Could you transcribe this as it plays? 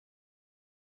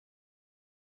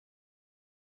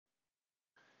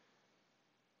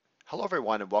Hello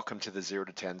everyone and welcome to the 0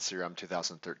 to 10 CRM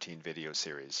 2013 video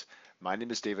series. My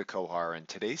name is David Kohar and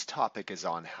today's topic is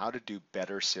on how to do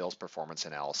better sales performance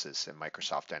analysis in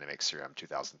Microsoft Dynamics CRM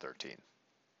 2013.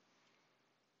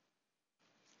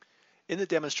 In the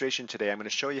demonstration today, I'm going to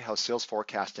show you how sales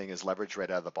forecasting is leveraged right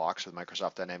out of the box with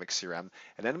Microsoft Dynamics CRM,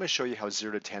 and then I'm going to show you how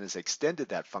 0 to 10 has extended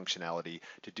that functionality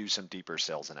to do some deeper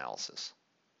sales analysis.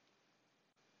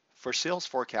 For sales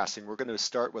forecasting, we're going to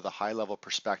start with a high-level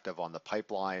perspective on the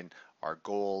pipeline, our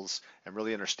goals, and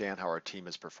really understand how our team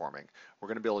is performing. We're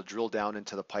going to be able to drill down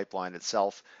into the pipeline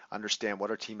itself, understand what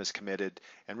our team is committed,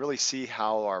 and really see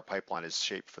how our pipeline is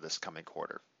shaped for this coming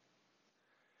quarter.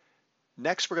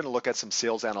 Next, we're going to look at some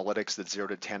sales analytics that 0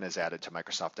 to 10 has added to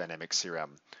Microsoft Dynamics CRM.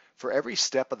 For every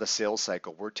step of the sales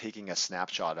cycle, we're taking a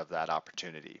snapshot of that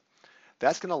opportunity.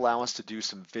 That's going to allow us to do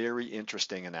some very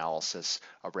interesting analysis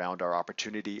around our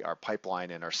opportunity, our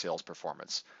pipeline, and our sales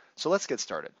performance. So let's get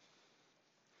started.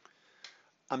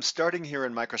 I'm starting here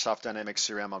in Microsoft Dynamics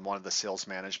CRM on one of the sales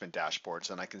management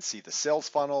dashboards, and I can see the sales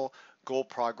funnel, goal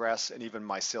progress, and even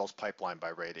my sales pipeline by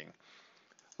rating.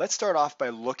 Let's start off by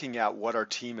looking at what our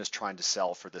team is trying to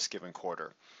sell for this given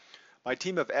quarter. My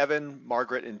team of Evan,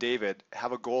 Margaret, and David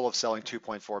have a goal of selling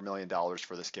 $2.4 million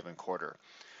for this given quarter.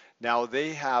 Now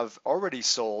they have already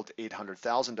sold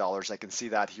 $800,000. I can see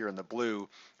that here in the blue,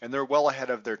 and they're well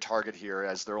ahead of their target here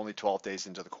as they're only 12 days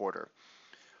into the quarter.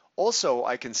 Also,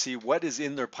 I can see what is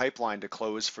in their pipeline to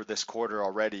close for this quarter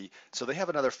already. So they have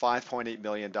another $5.8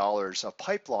 million of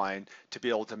pipeline to be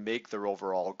able to make their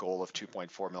overall goal of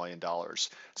 $2.4 million.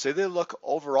 So they look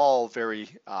overall very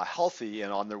healthy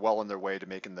and well on their way to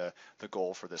making the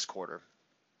goal for this quarter.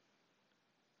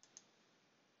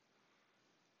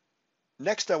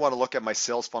 Next, I want to look at my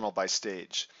sales funnel by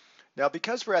stage. Now,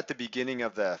 because we're at the beginning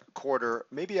of the quarter,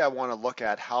 maybe I want to look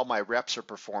at how my reps are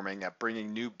performing at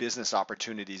bringing new business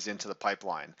opportunities into the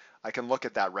pipeline. I can look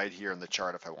at that right here in the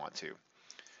chart if I want to.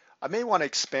 I may want to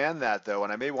expand that though,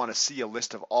 and I may want to see a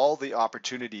list of all the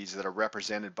opportunities that are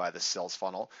represented by the sales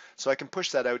funnel, so I can push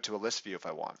that out to a list view if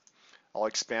I want. I'll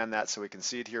expand that so we can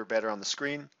see it here better on the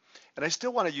screen. And I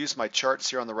still want to use my charts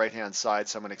here on the right-hand side,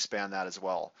 so I'm going to expand that as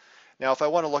well. Now, if I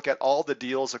want to look at all the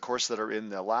deals, of course, that are in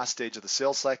the last stage of the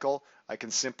sales cycle, I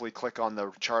can simply click on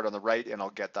the chart on the right and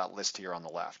I'll get that list here on the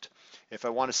left. If I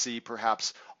want to see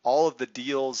perhaps all of the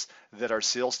deals that our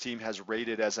sales team has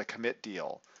rated as a commit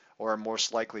deal or a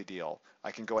most likely deal, I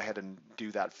can go ahead and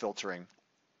do that filtering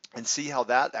and see how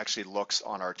that actually looks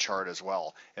on our chart as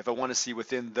well. If I want to see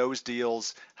within those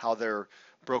deals how they're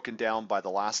broken down by the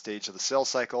last stage of the sales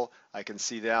cycle, I can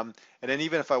see them. And then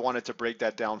even if I wanted to break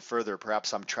that down further,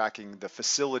 perhaps I'm tracking the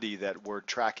facility that we're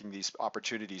tracking these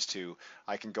opportunities to,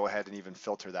 I can go ahead and even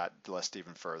filter that list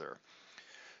even further.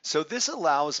 So this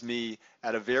allows me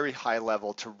at a very high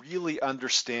level to really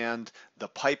understand the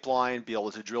pipeline, be able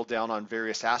to drill down on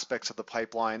various aspects of the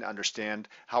pipeline, understand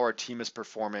how our team is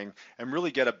performing, and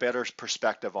really get a better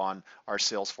perspective on our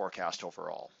sales forecast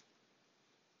overall.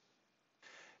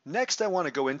 Next, I want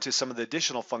to go into some of the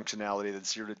additional functionality that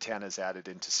 0 to 10 has added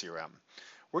into CRM.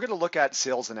 We're going to look at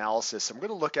sales analysis, and we're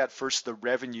going to look at first the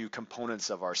revenue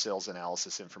components of our sales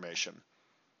analysis information.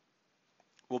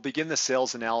 We'll begin the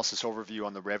sales analysis overview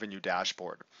on the revenue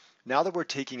dashboard. Now that we're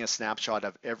taking a snapshot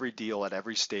of every deal at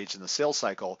every stage in the sales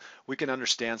cycle, we can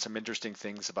understand some interesting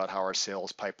things about how our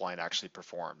sales pipeline actually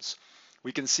performs.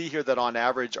 We can see here that on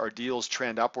average our deals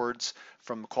trend upwards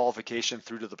from qualification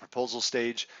through to the proposal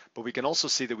stage, but we can also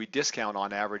see that we discount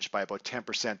on average by about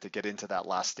 10% to get into that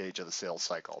last stage of the sales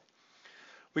cycle.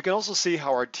 We can also see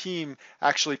how our team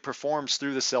actually performs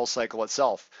through the sales cycle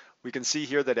itself. We can see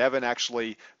here that Evan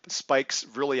actually spikes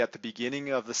really at the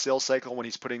beginning of the sales cycle when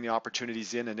he's putting the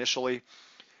opportunities in initially.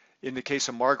 In the case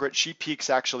of Margaret, she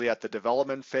peaks actually at the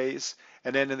development phase.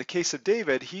 And then in the case of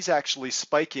David, he's actually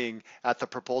spiking at the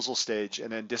proposal stage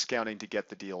and then discounting to get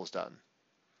the deals done.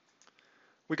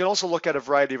 We can also look at a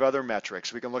variety of other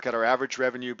metrics. We can look at our average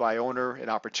revenue by owner and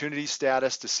opportunity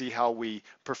status to see how we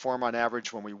perform on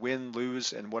average when we win,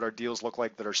 lose, and what our deals look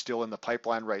like that are still in the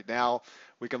pipeline right now.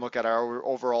 We can look at our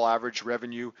overall average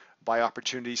revenue by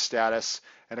opportunity status.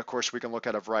 And of course, we can look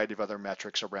at a variety of other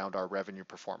metrics around our revenue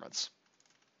performance.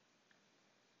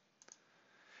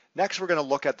 Next, we're going to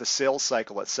look at the sales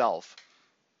cycle itself.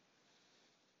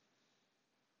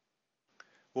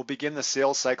 We'll begin the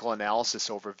sales cycle analysis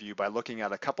overview by looking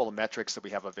at a couple of metrics that we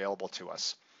have available to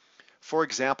us. For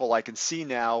example, I can see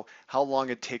now how long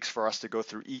it takes for us to go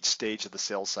through each stage of the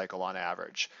sales cycle on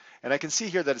average. And I can see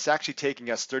here that it's actually taking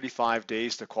us 35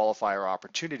 days to qualify our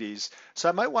opportunities. So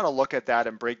I might want to look at that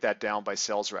and break that down by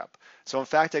sales rep. So in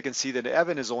fact, I can see that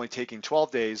Evan is only taking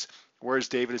 12 days, whereas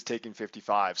David is taking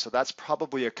 55. So that's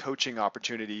probably a coaching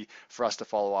opportunity for us to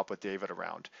follow up with David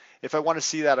around. If I want to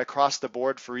see that across the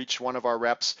board for each one of our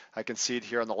reps, I can see it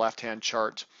here on the left-hand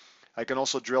chart. I can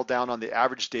also drill down on the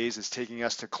average days it's taking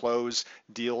us to close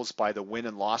deals by the win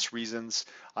and loss reasons.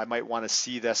 I might want to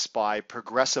see this by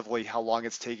progressively how long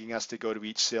it's taking us to go to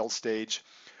each sales stage.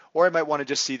 Or I might want to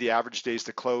just see the average days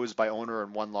to close by owner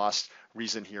and one loss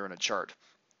reason here in a chart.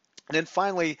 And then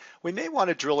finally, we may want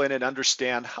to drill in and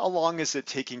understand how long is it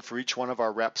taking for each one of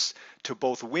our reps to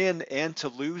both win and to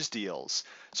lose deals.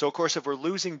 So of course, if we're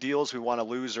losing deals, we want to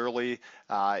lose early,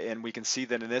 and we can see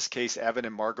that in this case, Evan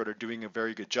and Margaret are doing a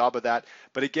very good job of that.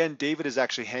 But again, David is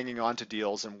actually hanging on to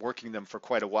deals and working them for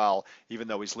quite a while, even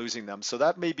though he's losing them. So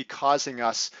that may be causing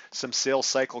us some sales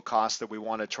cycle costs that we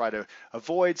want to try to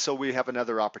avoid, so we have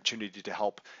another opportunity to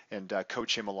help and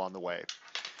coach him along the way.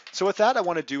 So with that, I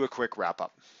want to do a quick wrap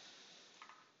up.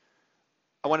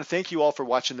 I want to thank you all for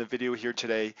watching the video here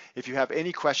today. If you have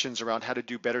any questions around how to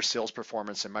do better sales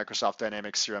performance in Microsoft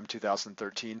Dynamics CRM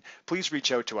 2013, please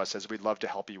reach out to us as we'd love to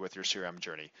help you with your CRM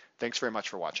journey. Thanks very much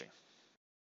for watching.